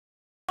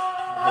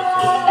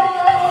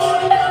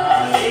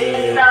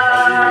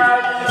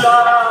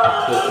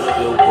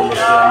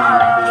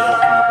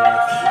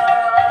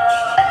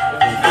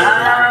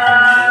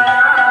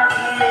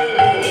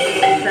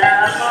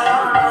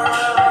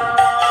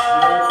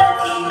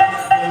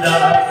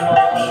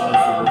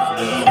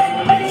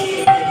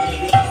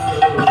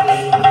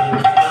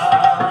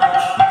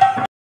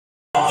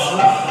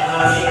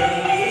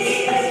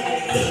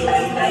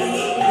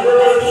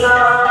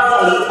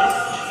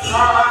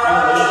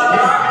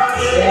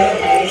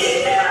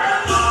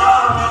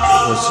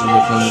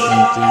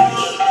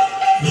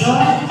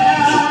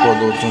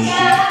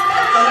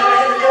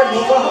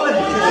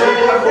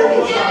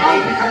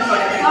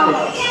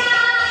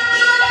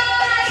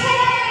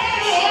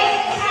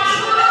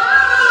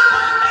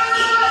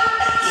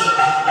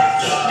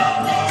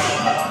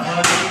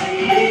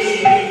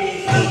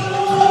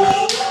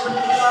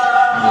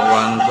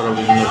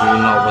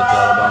विभिन्न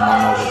अवतार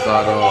वामन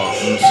अवतार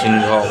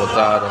सिंह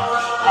अवतार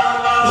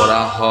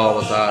वराह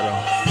अवतार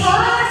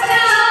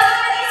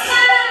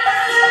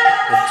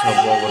कच्छप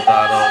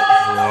अवतार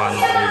भगवान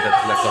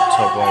यहाँ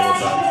कच्छप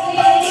अवतार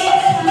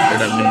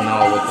यहाँ भिन्न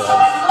अवतार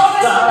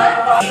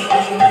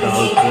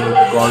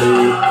कली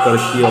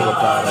कल्की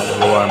अवतार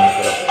भगवान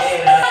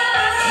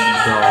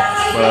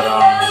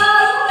बलराम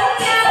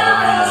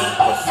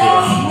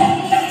परशुराम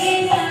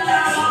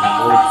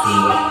बहुत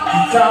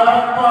सुंदर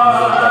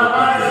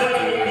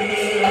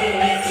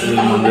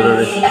मंदिर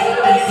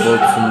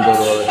बहुत सुंदर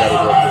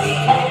कारुकार्य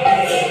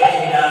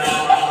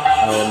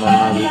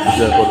नना भी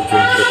पूजा कर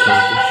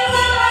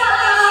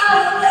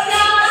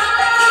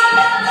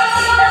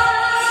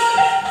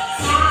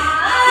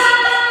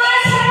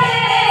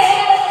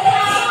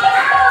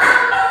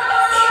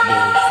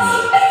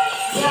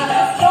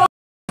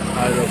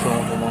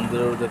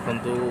मंदिर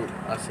देखु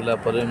आसला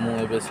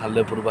मुझे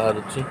सालेपुर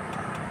बाहर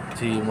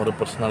जी मोर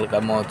पर्सनल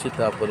काम अच्छी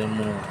तापर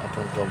मुझे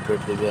अपडेट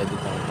देवी आज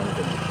कौन कौन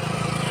करी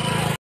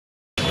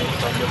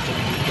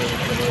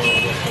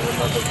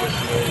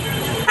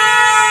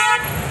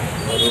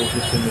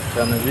किसी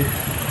मिठा नेबी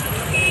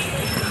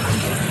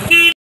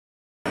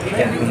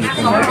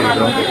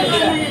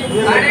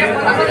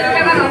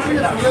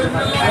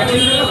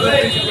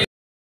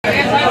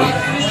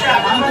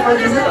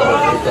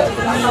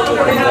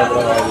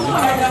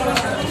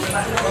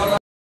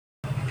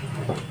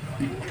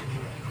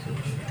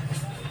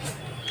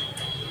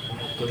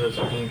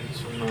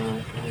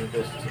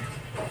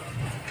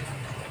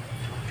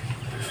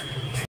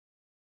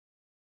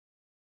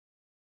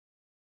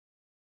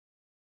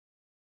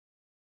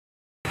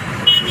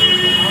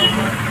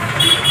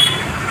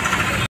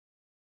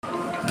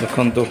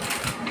देखु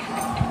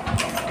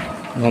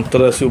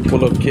धनतेरस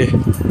उपलक्षे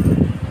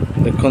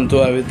देखु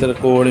आ भर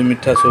कौड़ी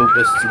मिठा सब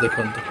पशि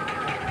देखु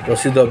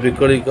प्रसिद्ध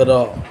बिकड़ीकर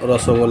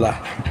रसगोला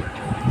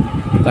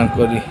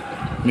तांकरी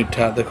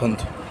मिठा देखु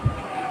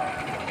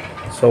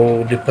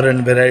सब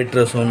डिफरेंट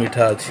वेराइटर सब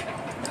मिठा अच्छी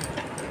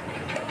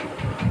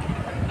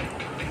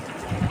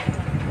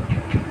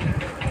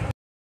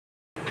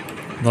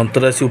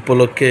धनतेरस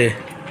उपलक्षे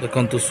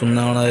देखु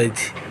सुना अणा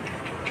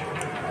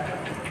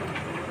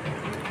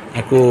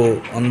आपको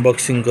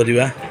अनबॉक्सिंग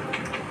करवा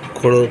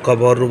खोल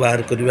कवर रु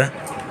बाहर करवा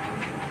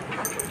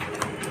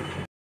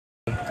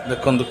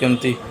देखु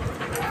केमती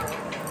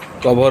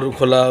कवर रु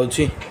खोला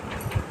होची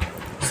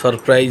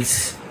सरप्राइज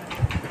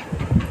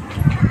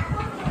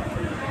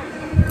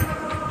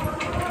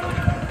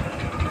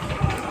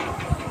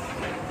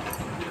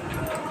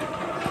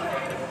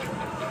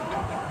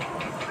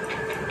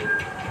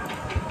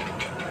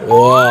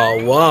वाह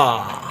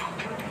वाह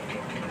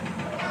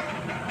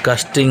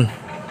कास्टिंग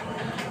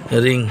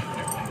रिंग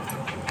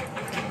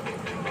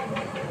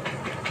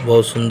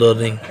बहुत सुंदर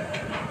रिंग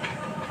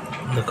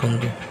देखु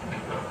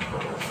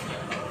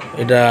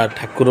यहाँ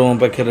ठाकुर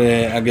पाखे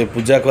आगे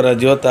पूजा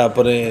करा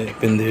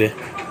पिंधे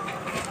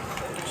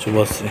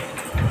शुभश्री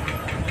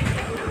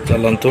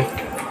चलतु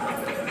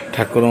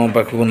ठाकुर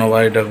पाखक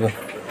नवा यहाँ को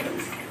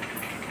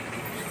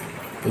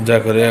पूजा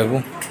करने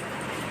को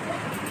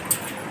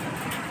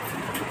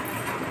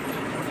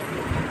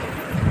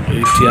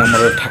ये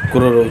आमर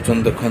ठाकुर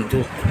रोचन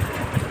देखु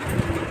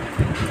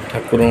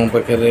ठाकुर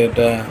पाखे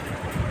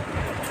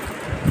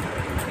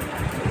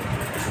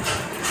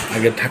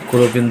आगे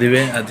ठाकुर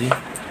पिंधे आज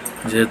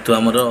जेहेतु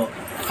आमर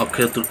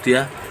अक्षय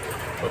तृतीया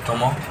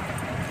प्रथम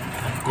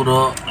ठाकुर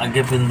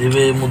आगे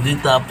पिंधे मुदी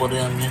तापर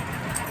आम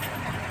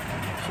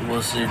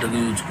शुभश्री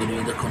यूज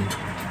करेंगे देखु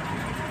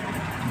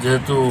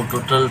जेहेतु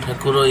टोटाल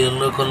ठाकुर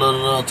येलो कलर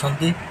अच्छा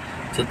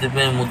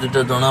से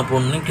मुदीटा जना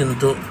पड़नी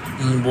किंतु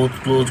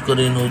बहुत क्लोज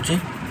कर नौ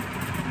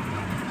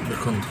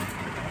देखु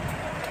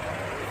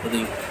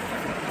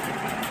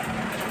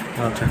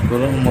हाँ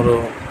ठाकुर मोर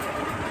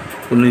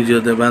कुनी झील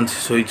देवांशी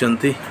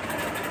शोचती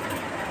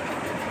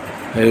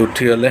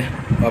उठीगले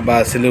बाबा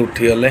आसिले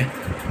उठीगले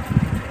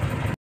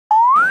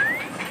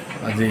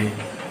आज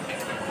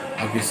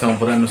किस समय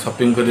पर आम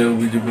शॉपिंग करने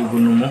भी जीवु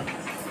गुनु मु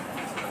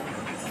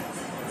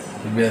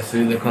आस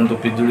देखु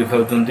पिजुड़ी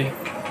खाऊँ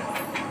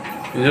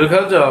पिजुड़ी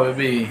खाऊच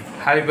बेबी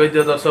हाय कही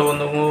दियो दर्शक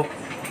बंधु को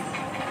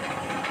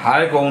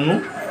हाय कहूनु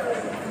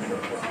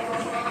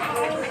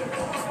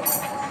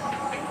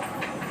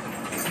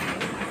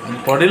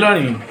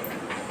पढ़िलानी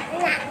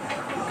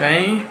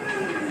कहीं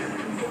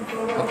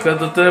अक्षय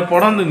तृतीय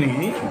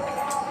पढ़ंतुनी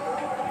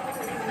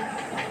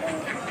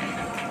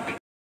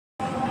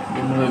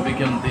कि भी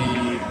केमती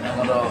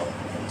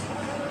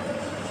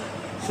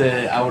से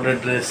आउ गोटे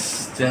ड्रेस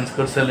चेंज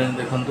कर सारे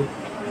देखु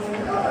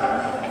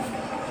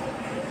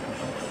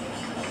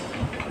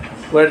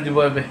कौन जीव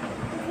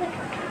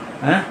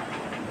ए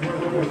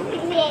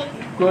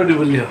कौटी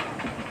बुलियो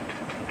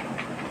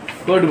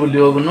कौटी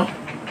बुलियो गुन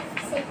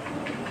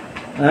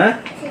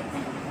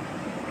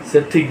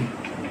सेठी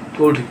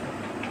कौटी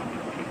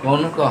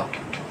कौन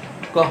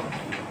कह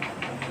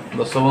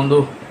दस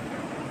बंधु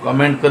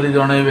कमेंट करी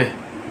जनइबे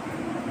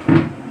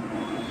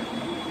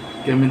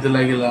केमिति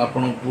लगिला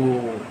आपन को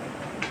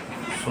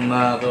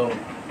सुनार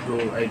जो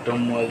आइटम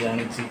मुझे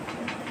जानी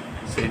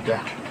सेटा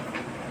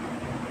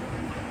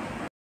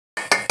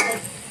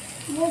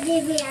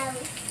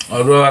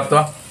अरुआ भात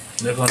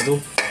देखु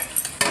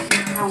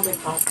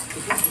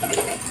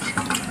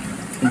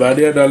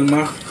बाड़िया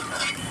डालमा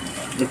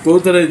कौ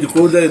थे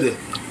कौ जाए दे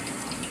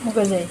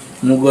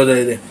मुग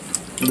जाए दे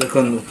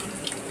देखु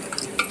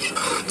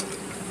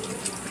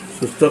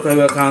सुस्थ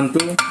खाଇବା खातु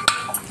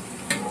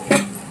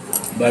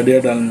बाड़िया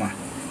डालमा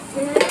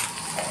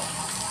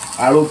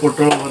आलू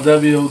पोटल भजा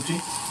भी होची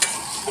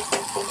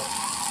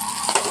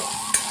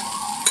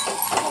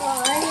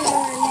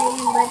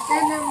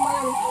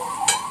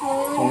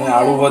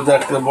आलू भजा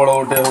केवल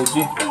गोटे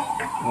होची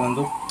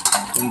बंधु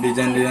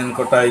डिजाइन डिजाइन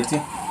कटा है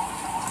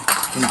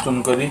चुन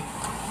चुन करी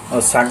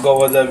और साग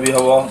भजा भी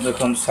हम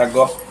देखो साग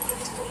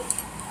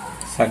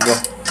साग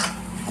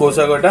कौ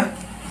सागटा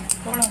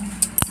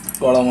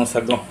कलम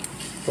साग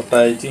कटा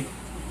है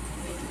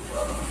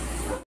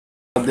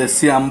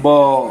देसी आंब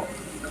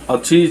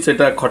अच्छी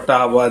सेटा खटा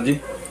हम आज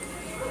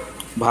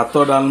भात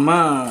डालमा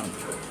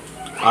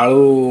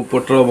आलू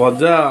पोटल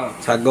भजा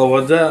साग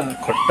भजा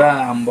खटा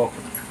आंब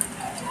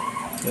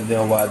यदि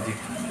हम आज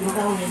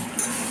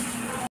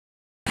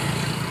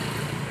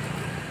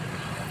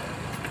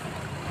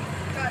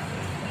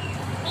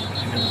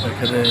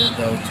पाखे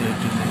जाऊँगी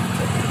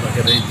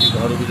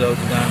घर को जाऊँ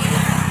गाँ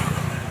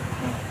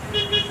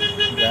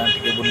गाँ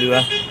टे बुलवा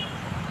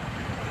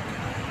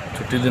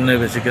छुट्टी दिन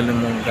बेसिकली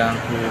मु गाँ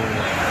को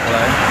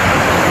पलाए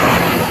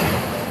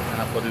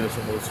गाँ परिवेश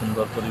बहुत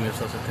सुंदर परिवेश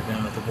से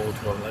मत बहुत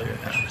भल लगे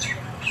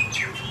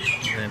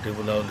गाँव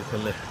बुलाबुली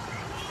कले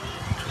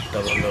छुट्टा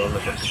भल भल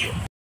कटिज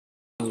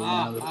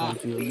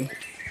पहुँचीगली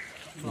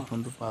देखो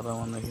पारा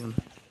मान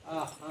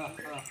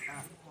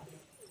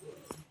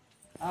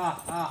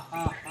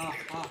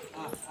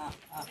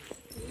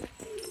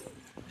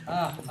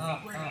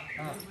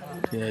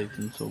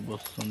सब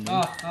बस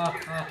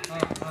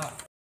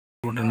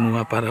गोटे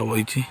नुआ पारा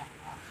बही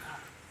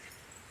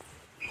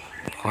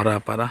हरा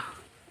पारा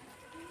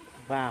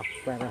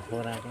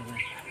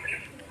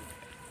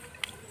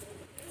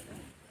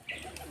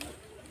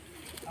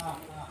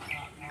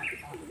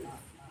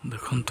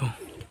देखु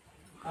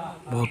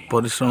बहुत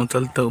परिश्रम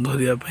चलता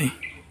धरिया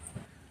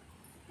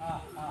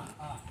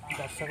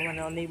दर्शक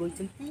मैंने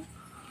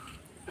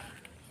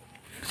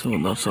सब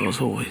दर्शक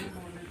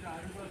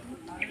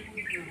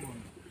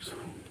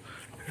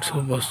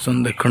सब बस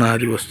देखण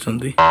हारी बस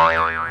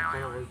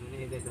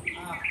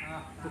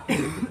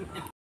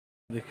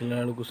देखला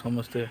बेलू को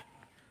समस्ते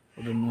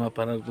गोटे नुआ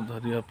पारा को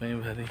धरने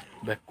भारी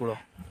व्याकुल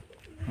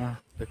हाँ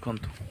देखु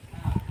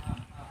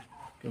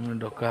कमी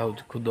डका हो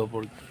खुद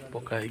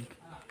पकाई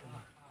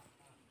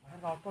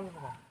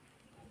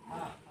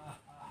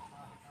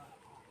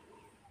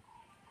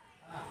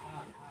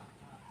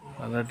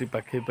पाराटी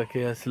पाखे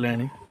पाखे आसला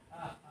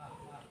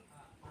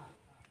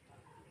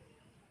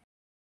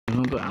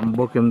तो आंब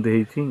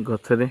केमती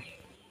गचरे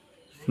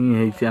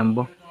सी आंब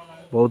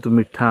बहुत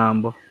मीठा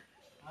आंब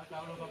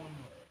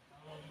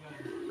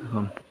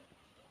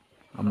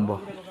आंब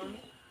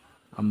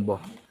आंब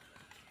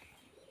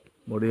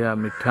बढ़िया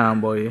मीठा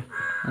आंब ये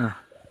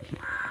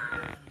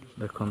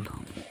देखु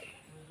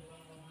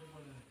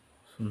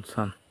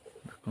सुनसान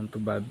देखु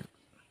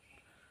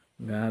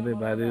गाँव में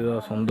बारी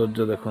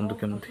सौंदर्य देखु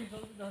केमती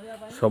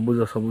सबुज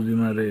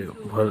सबुजिमा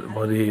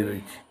भरी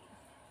रही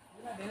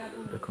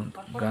देखु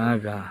गाँ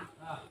गाँ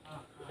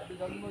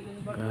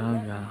गाँ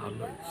गाँ हल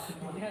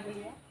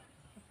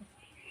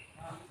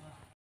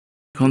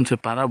देखुन से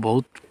पारा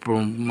बहुत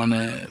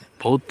माने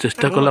बहुत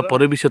चेष्टा कला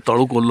पर भी से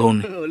तलू को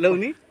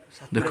ओल्लौनी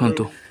देखु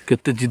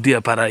केते जिदिया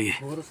पारा ये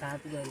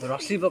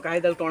रस्सी पकाई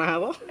टणा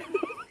हम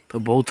तो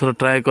बहुत थर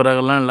ट्राए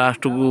करागला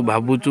लास्ट को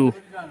भावुचु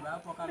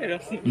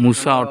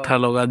मूसा अठा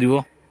लगा दिवो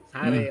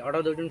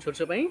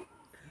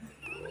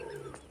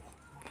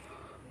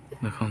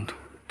देखु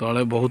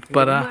तले बहुत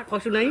पारा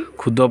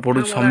खुद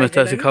पड़ू समस्ते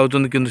आसी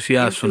खाऊँ कि सी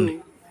आसुनी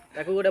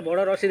गोटे बड़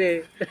रसी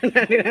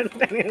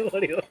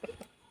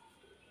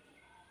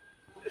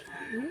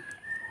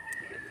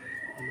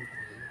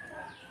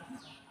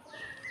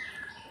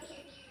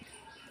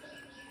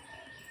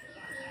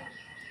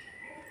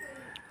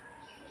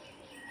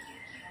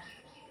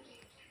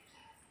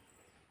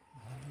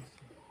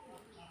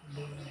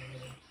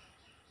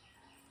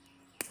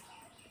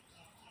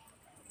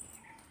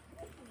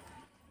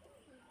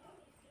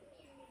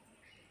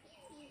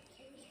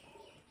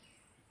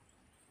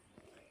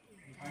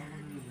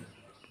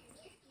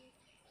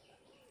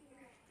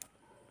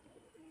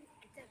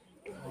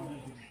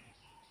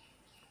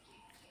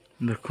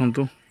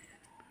देखंतु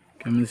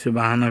केमि से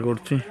बहाना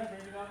करछि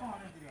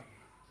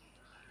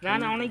ना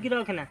ना अनेक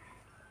रखना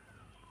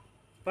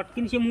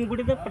पटकिन से मुंह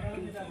बुड़े दे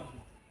पटकिन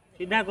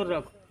सीधा कर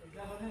रख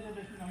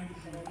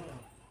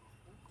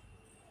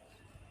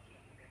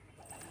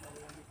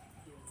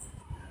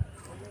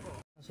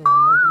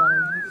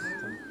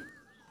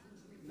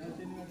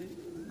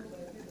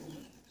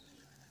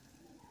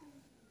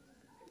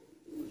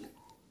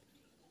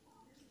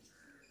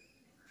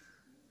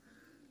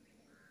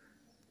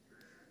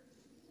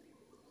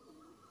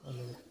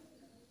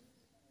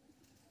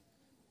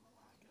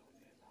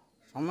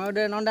समय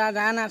दे नंदा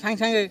गाना सांग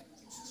सांगे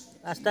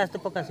आस्ते आस्ते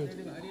पका से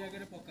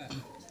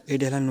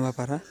एडी हला नुवा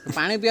पारा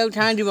पानी पिया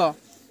छाण जीव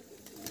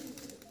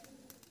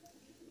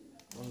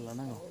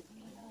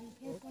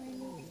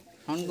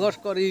संघर्ष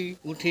करी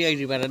उठी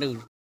आई पारा दे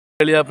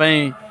खेलिया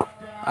पई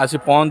आसी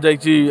पहुंच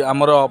जाइछि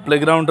हमर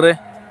प्लेग्राउंड रे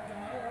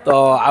तो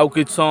आउ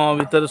किछ समय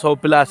भीतर सब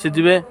पिला आसी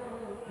जिवे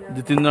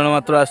 2-3 जण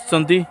मात्र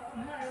आछंती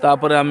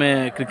तापर आमे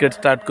क्रिकेट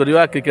स्टार्ट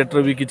करिवा क्रिकेट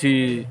रो भी किछि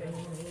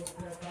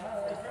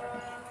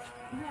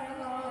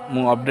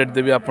मु अपडेट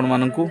देबी आपण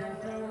मानकू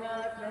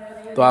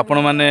तो आपण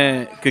माने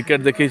क्रिकेट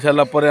देखि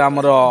साला परे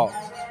हमर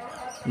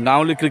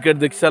गाँवली क्रिकेट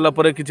देखि साला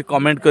परे किछि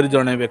कमेंट करी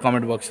जणेबे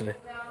कमेंट बॉक्स रे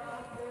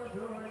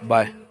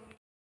बाय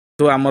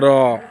तो हमर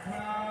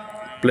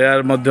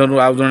प्लेयर मध्यरु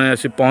आउ जणे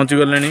आसी पहुँची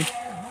गलेनी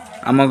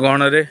आम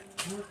गहण रे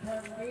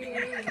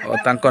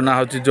तांको ना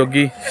होची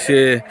जोगी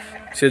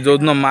से जो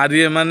दिन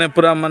मारिए माने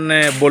पूरा माने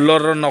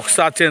बोलर रो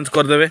नक्शा चेंज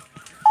कर देबे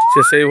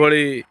से सेही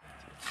भली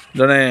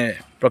जणे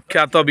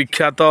प्रख्यात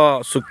विख्यात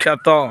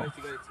सुख्यात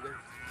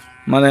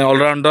माने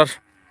ऑलराउंडर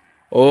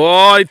ओ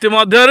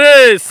इतिमध्य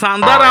रे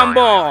शानदार आंब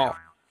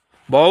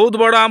बहुत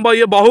बड़ आंब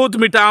ये बहुत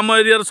मीठा आम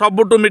एरिया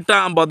सबुठू मीठा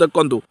आंब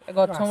देखंतु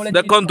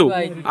देखंतु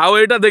आउ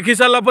एटा देखि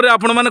साला परे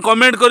आपण माने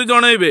कमेंट करी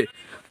जणैबे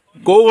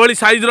को भली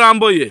साइज रो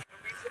आंब ये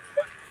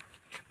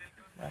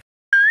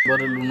बर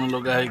लून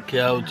लगा है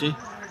खिया होची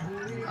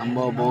आंब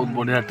बहुत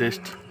बढ़िया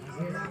टेस्ट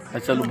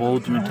चलो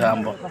बहुत मीठा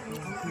आंब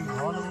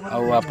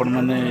आउ आपण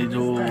माने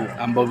जो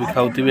आंब भी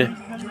खाउथिबे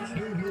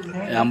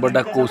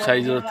आंबटा को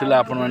साइज रो थिला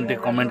आपण माने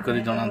कमेंट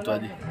करी जणांतु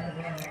आज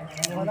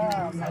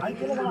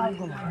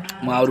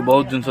मैं और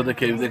बहुत जिनस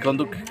देखेबी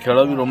देखंतु खेल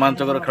भी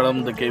रोमांचकर खेल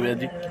मुझे देखेबी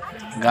आज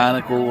गाँव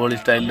में कौ भाई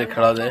स्टाइल रे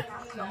खेल जाए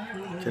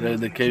से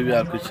देखेबी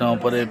आ कुछ समय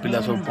पर पिला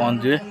सब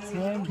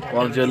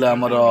पहुँचे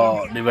आमर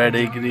डिवाइड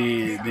होकरी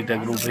 2टा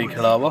ग्रुप हो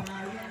खेल हम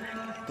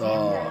तो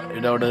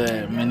यहाँ गोटे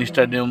मिनी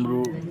स्टेडियम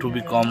रु ठू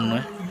भी कम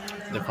नुहे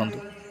देखंतु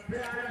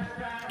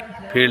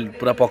फील्ड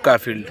पूरा पक्का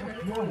फील्ड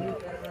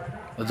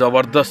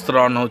जबरदस्त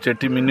रन हो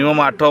मिनिमम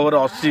 8 ओवर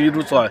 80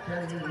 रु 100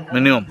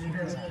 मिनिमम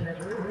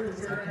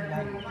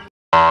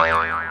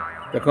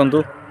देखंतु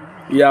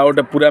या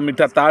गोटे पूरा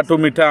मीठा ताठू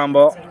मीठा आंब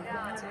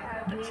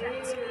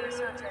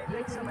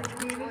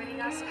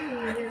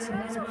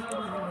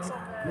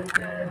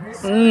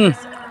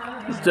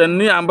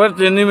चेन्नी आंब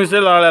चेन्नी मिसे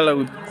लाला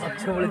लगु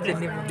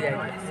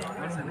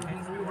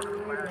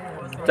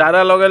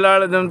चारा लगेला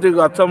बेले जमती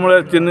गछ मूले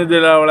चीनी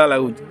देला वाला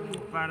लगु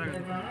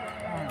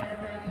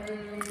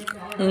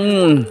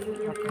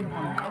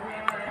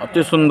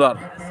अति सुंदर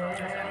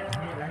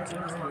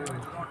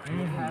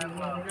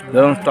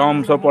देखो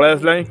स्टम्प सब पलि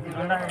आसला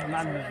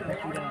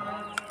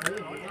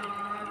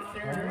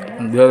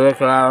धीरे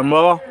खेल आरंभ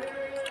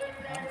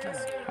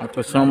हम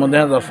कुछ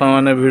समय दर्शक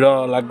मैंने भिड़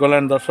लगला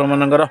दर्शक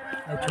मानकर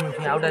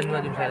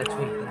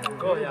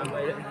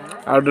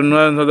आउटे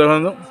नुआ जिन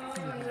देखो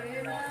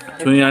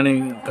छुई आनी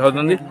खाऊ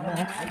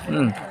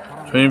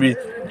छुई भी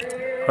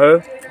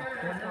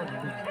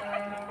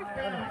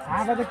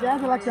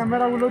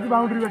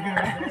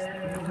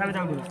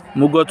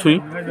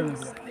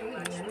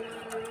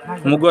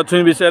मुग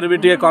छुई विषय भी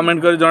टे कमेंट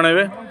कर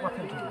जनइबे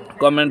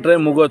कमेंट रे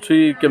मुग छुई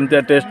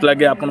केमतिया टेस्ट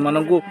लगे आपण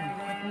मानकू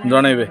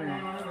जनइबे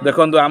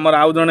देखंतु आमर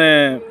आउ जने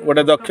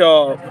गोटे दक्ष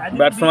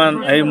बैट्समैन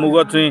ए मुग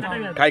छुई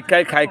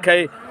खाई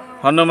खाई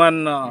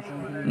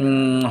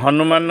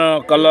हनुमान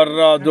कलर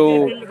रो जो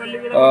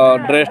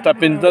ड्रेसटा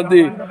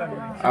पिंधती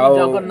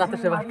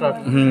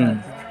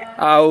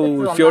आउ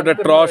सी गोटे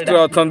ट्रस्ट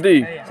अच्छी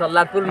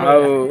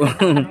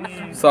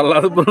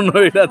सलादपुर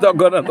नईटा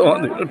जगन्नाथ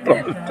मंदिर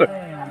ट्रस्ट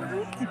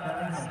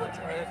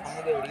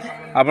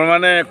आपण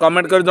मैंने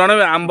कमेंट कर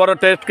जनइबे आंबर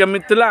टेस्ट केमी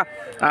थिला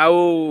आउ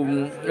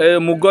ए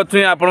मुग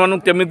छुई आपण मानू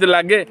केमी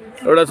लगे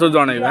एटा सब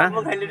जनइबे हाँ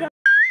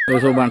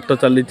सब बांट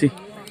चली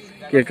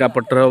किए का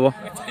पटर हम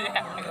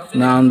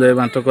ना दे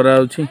बांट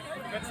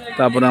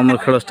करापर आम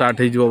खेल स्टार्ट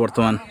हो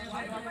बर्तमान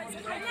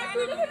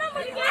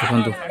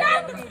देखु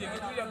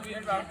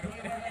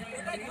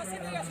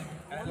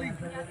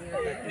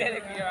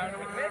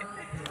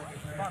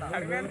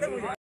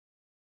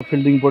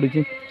फील्डिंग पड़ी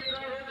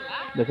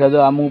देखा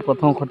जाओ आमको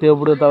प्रथम खटिया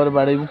पड़े तापर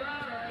बाड़ेबू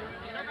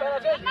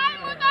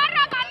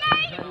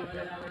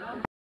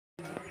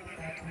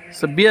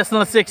So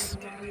BSNL 6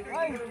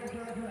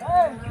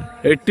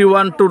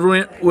 81 to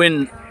win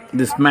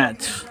this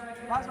match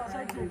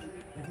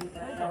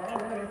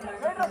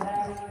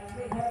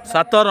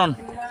 7 run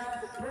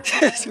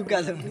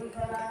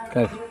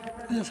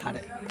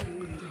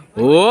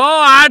ओ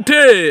 8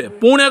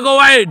 पुणे को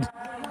वाइड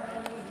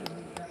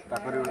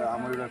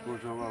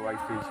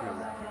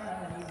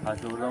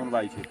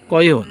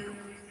कही हो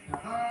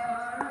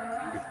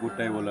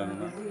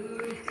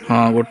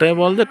हाँ गोटे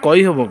बॉल दे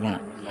कही हम कौन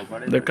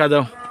देखा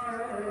जाओ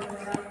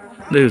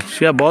देख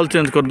सी बॉल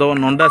चेंज करदे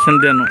नंडा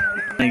सेमतिया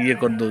ये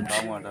करदे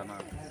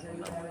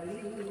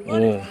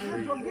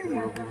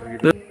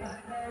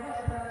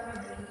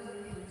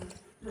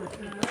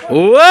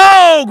ओ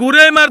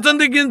घुरे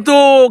मारचंती किंतु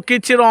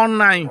किछि रन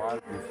नाही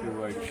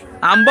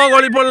आंब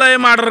गली पड़ला ए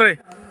माडरे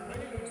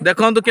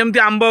देखंतु केमती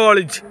आंब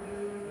गली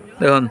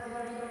देखन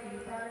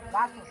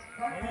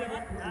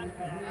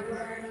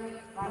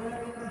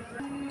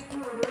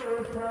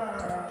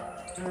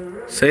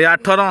से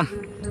 8 रन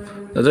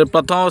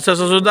प्रथम शेष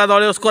सुधा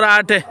दलीय score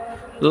 8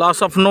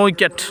 loss of no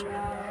wicket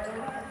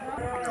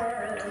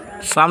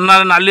सामना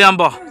नाली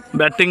आंब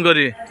बैटिंग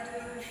करी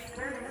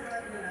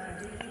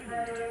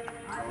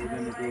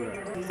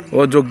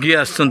ओ जोगी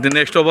आसछंती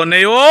नेक्स्ट ओवर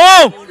नहीं ओ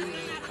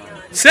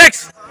 6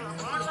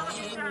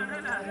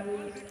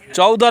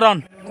 14 रन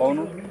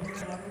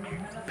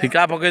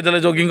फिका पकई देले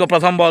जोगी को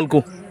प्रथम बॉल को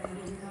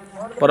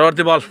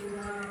परवर्ती बॉल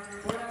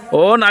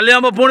ओ नाली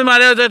आंब पुणी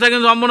मारे चेष्टा कि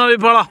संपूर्ण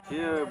विफल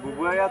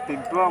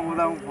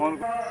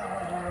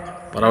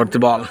परवर्ती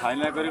बॉल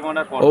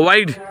ओ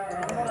वाइड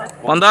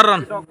 15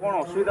 रन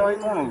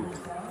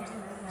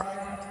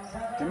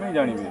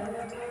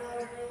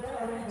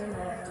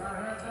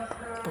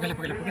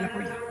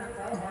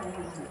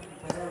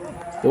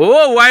ओ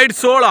वाइड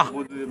 16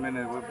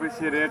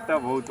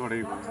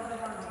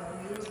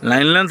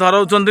 लाइन लाइन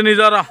थरौचंती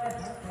निजर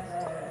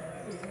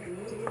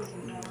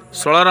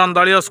 16 रन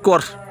दलीय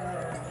स्कोर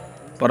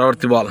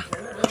परवर्ती बॉल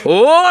ओ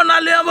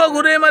नाली आंब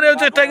घुरे मारे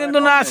चेष्टा किंतु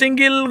ना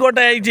सिंगल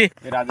गोटे आइछि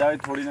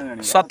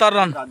 17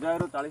 रन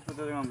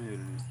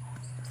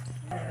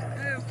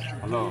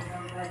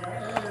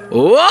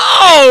ओ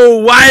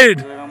वाइड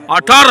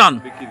 18 रन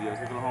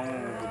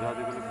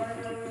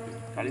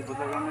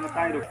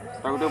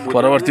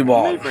परवर्ती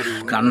बॉल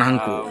कान्हा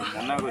को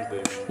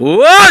ओ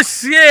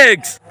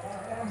 6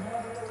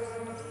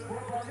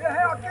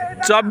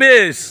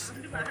 24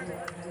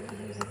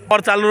 और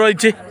चालू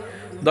रही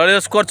दलीय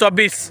score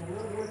 24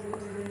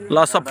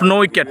 loss of no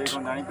wicket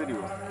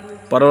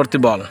परवर्ती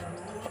बॉल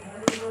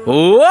ओ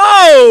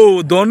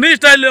धोनी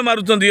स्टाइल में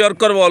मारुचंदी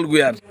यॉर्कर बॉल को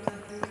यार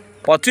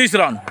 25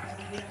 रन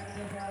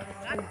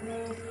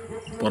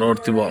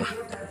परवर्ती बॉल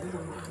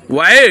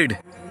वाइड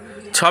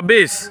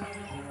 26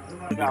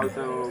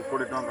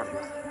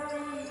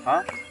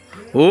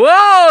 ओ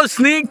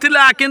स्निक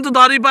थिला किंतु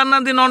धरी पारना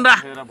नंडा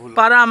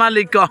पारा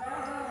मालिक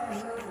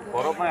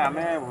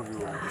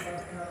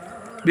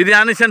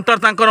बिरियानी सेंटर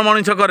तांकर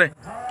मनीष करे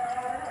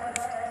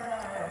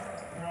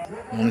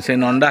से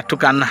नंडा ठु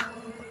कान्ना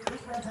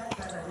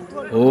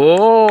ओ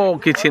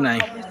किछि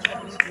नाही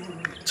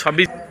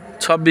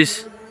 26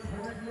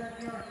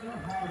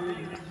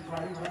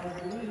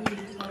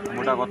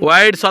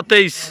 वाइड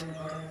 27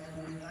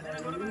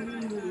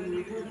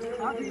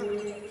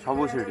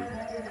 सबु सेडी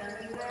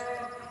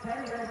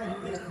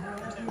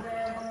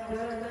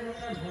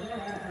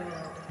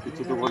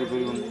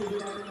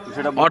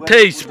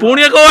 28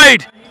 पुणे को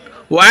वाइड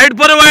वाइड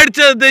पर वाइड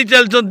दे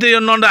चलचंती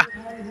नंडा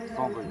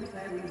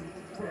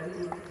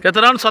केते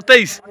रन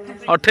 27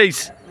 28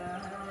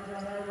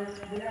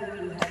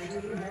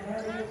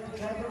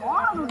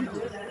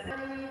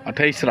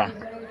 28 रन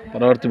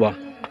परवर्ती बॉल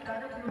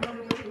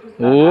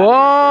ओ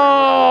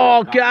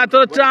क्या तो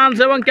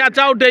चांस एवं कैच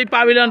आउट है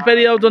पाविलियन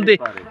फेरी आउचंती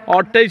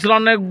 28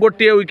 रन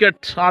गोटे wicket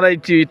हाराई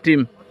team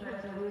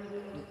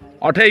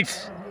 28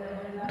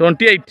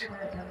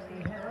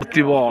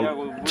 28 ball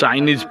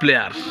Chinese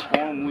player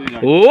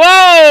ओ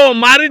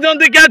मारी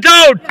जंती कैच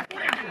आउट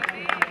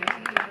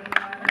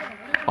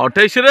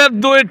 28 रे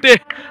 2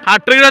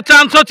 हाट्रिक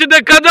चांस अच्छी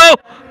देखा जाओ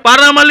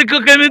पारा मालिक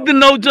केमिति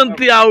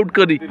नौचंती आउट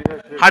करी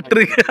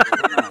हाट्रिक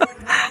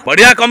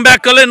बढ़िया कमबैक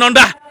कले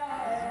नंडा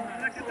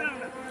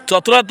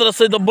चतुरातर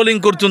सहित बोलिंग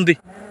कर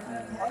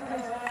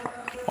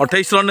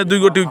 28 रन 2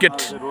 गोटी विकेट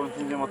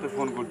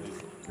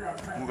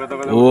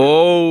ओ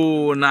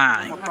ना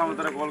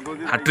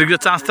हाट्रिक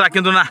चांस था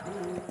किंतु ना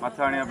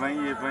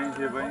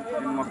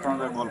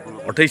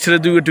 28 रे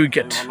 2 गोटी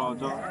विकेट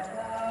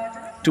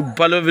टू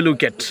valuable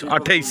wicket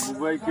 28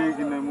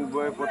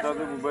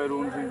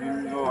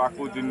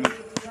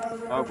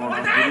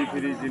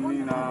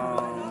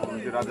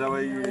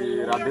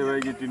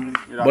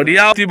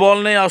 बढ़िया बॉल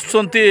नहीं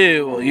आसुंती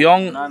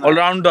यंग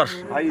ऑलराउंडर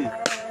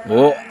ओ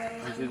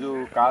जो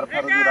कार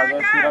फार जो राजा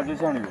सी राजा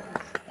से आनिबो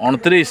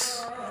 29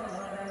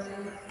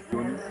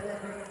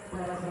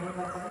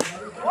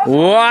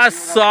 वाह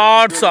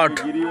शॉट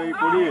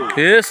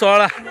हे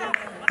सोला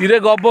इरे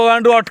गप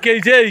गांडू अटके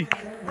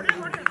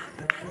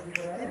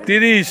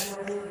 30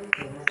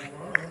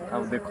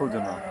 अब देखो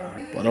जना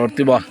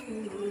परवर्ती बॉल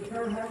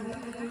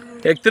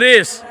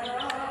 31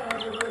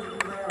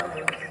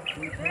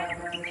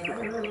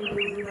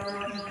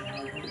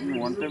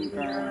 वन टाइम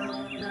का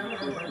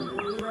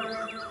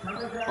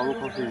सब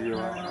खुशी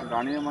जीवा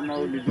गाणी मन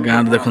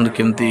गाँव देखते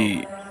केमती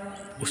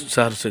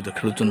उत्साह सहित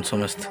खेलुचन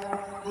समस्त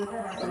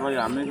भाई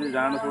आमे से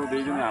जान सब दे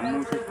जने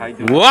हमहु से खाइ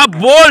दे वाह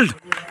बोल्ड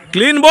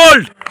क्लीन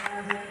बोल्ड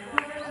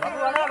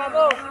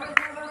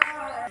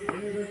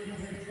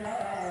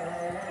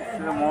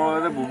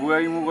मोरे बुबु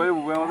आई मु गए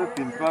बुबु मते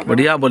 3 टका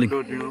बढ़िया बॉलिंग 3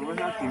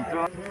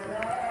 टका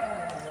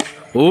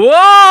ओ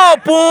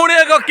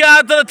पुणे को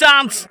कैच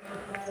चांस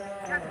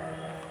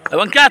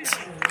एवं कैच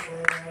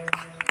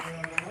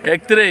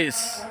 31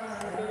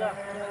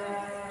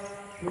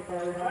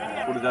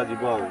 पुरजा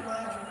जीवा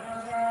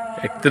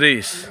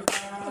 31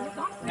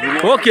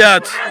 ओ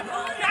कैच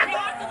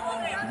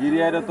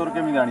गिरिया रे तोर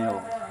केमी जानी हो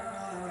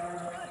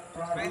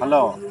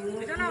हेलो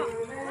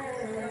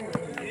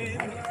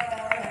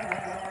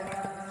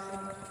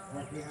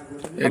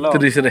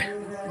 31 रे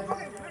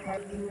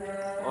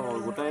ओहो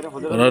गोटा रे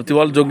परवर्ती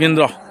बॉल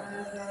जोगेंद्र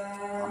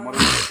हमर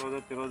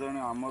 2013 जण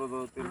हमर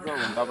 13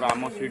 घंटा पर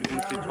हम सीट 6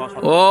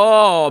 7 ओ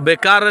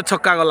बेकार रे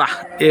छक्का गला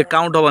ए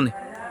काउंट होबनी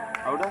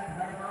आउडा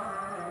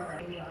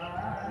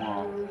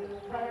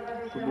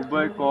तू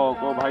बुबाई को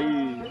भाई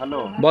हेलो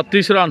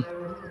 32 रन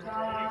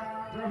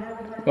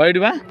वाइड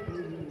बा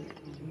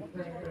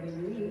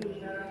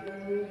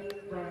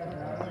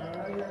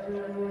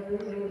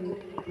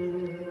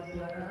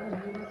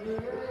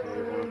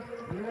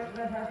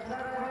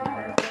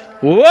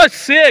ओ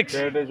 6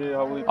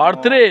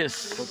 38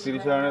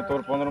 30 आने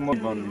तोर 15 मत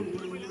बन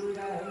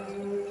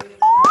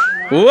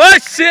ओ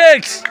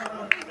 6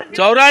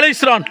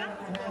 44 रन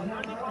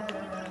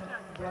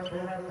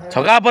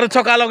छक्का पर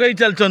छक्का लगई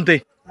चलचंते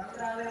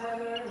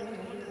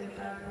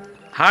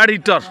हार्ड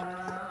हिटर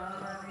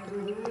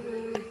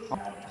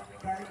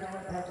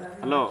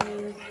हेलो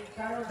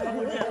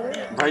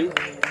भाई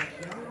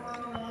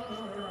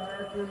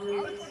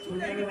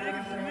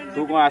तू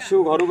कौन आसू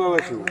घर को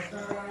आसू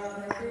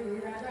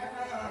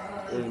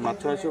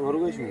माछ आसू घर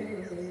को आसू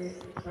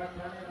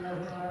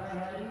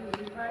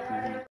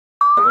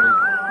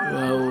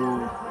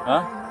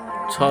हाँ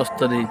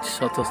 76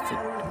 77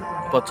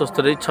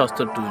 75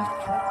 76 टू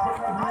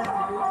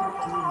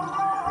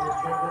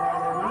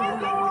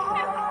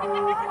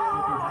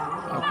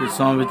किस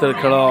समय भीतर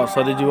खेल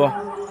सरी जीव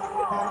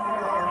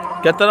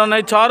केते रन है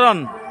 6 रन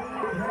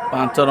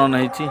 5 रन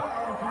है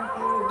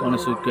कौन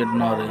विकेट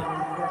न रे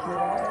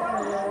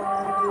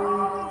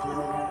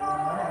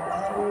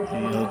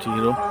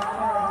हीरो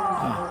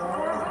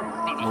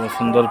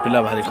सुंदर पिला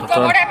भारी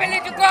खतर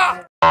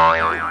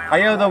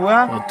आइयो तो बुआ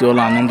अति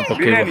वाला आनंद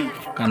पकेब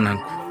कान्हा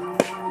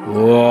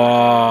वो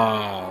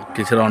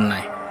किसी रन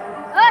नहीं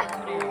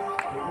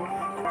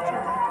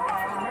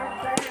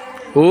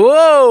ओ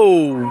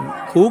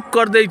हुक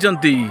कर दे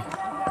चंती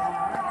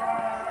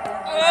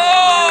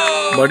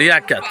बढ़िया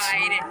कैच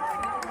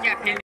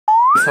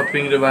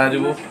शॉपिंग रे बाहर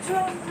जीवु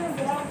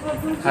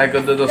हाय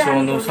कर दे 10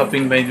 बंधु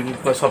शॉपिंग पे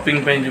जीवु शॉपिंग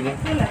पे जीवु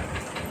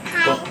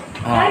तो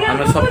हां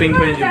हमें शॉपिंग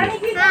पे जीवु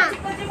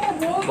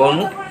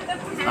कोनु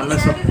हमें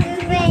सब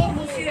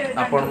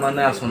आपण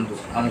माने आसंतु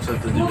हम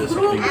सहित जीवे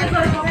शॉपिंग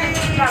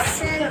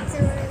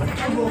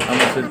हम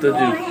सहित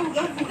जीव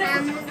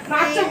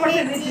नाच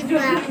पठे दे जो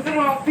तुम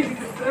ऑफिस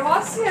रे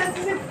वासी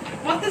आसी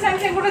मते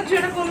संगे गोटा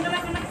झियो फोन कला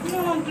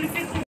कम्प्लीट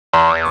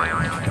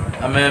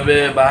आमे बे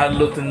बाहर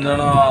लो 3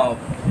 जण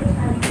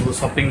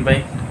शॉपिंग पे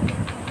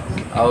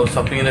आ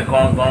शॉपिंग रे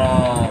कोन कोन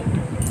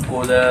को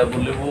जाय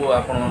बुलिबू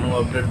आपण मानु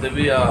अपडेट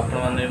देबी आ आपण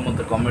माने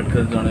मते कमेंट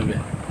कर जणेबे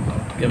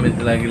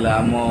केमिति लागिला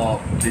हम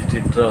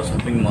डिस्ट्रिक्ट रो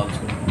शॉपिंग मॉल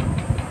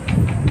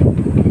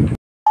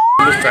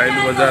स्टाइल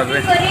बाजार रे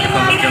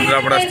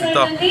केंद्रापड़ा स्थित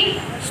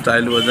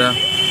स्टाइल बाजार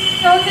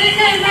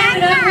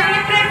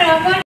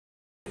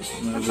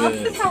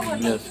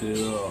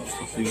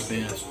शॉपिंग पे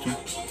आसचु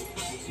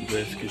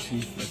ड्रेस किसी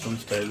एकदम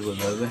स्टाइल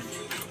बाजार रे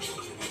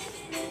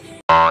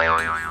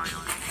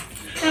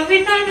अभी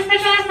तो जैसे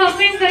का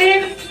शॉपिंग करे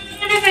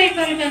मैंने पे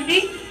करजंती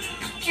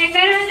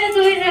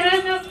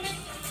 11200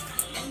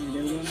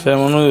 से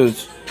मनो यूज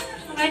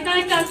भाई तो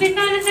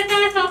 24 से का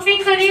शॉपिंग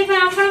करी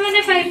आपण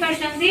मैंने पे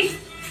करजंती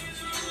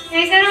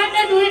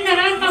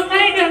 11200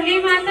 कंपनी डबली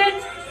मात्र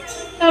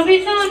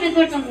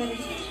 2400 टंका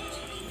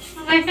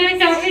भाई तो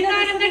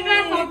 24 से का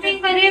शॉपिंग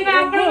करी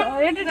आपण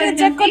एटा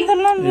चेक कर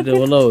दलो इटे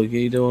बोला हो कि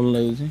इटे बोल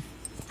लागु छी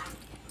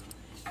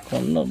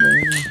कोन ना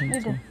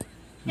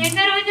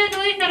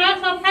 11200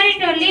 कंपनी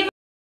डबली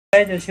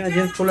जैसे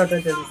जींस फुल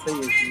अटैच है सही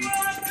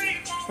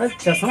है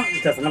चश्मा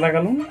चश्मा लगा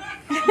लूं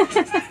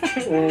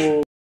ओ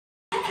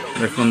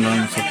देखो नाम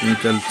शॉपिंग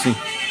चलची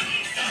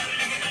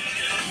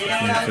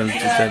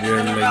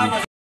चारियाड लगी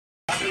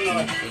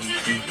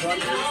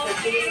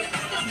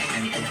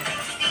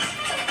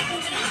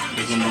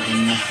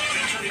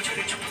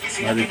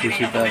भारी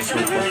खुशी था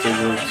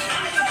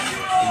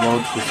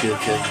बहुत खुशी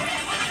अच्छे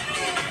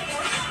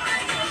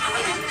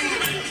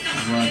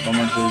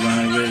कमेंट कर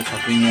जन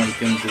शॉपिंग मॉल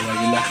केमती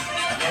लगे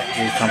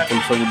सैंपल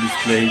सब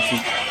डिस्प्ले होती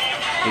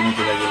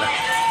लगे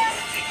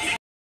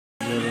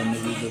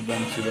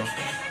देवांशी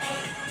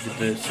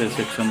ड्रेस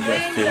सेक्शन को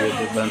आसते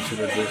देवांशी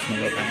ड्रेस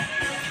नापी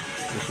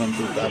देखो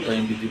तापाई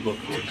भी जीव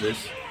किसी ड्रेस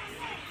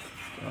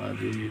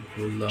आज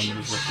फुल दाम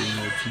शॉपिंग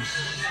हो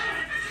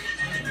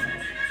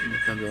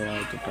देखा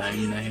जाओ तो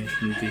टाइम नहीं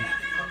सेमती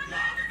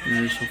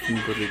शॉपिंग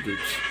कर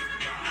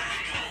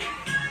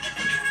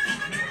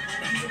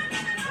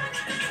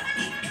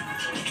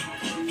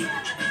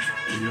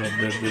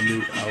अपडेट देवी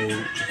आउ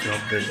किसी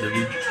अपडेट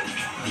देवी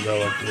जा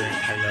बाटे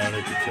खाला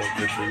बेले किसी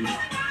अपडेट देवी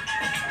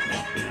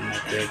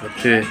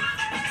करते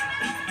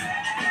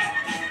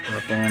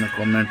आपने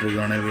कमेंट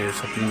जनइबे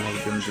शॉपिंग मॉल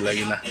केमती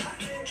लगिला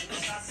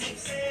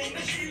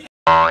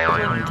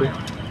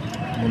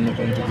मन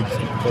कमी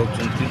खाऊँगी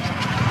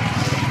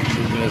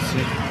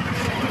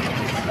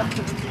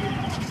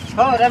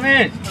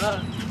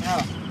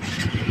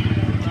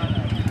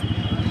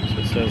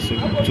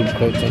चुप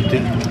खाऊँ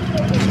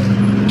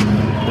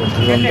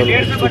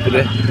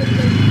चुप्रे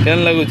केन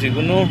लगुच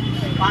गुनु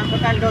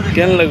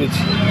केन लगुच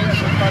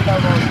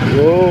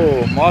ओ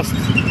मस्त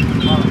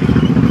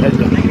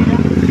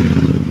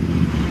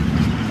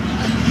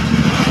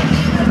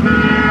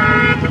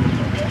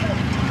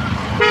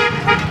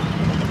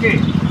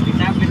Okay.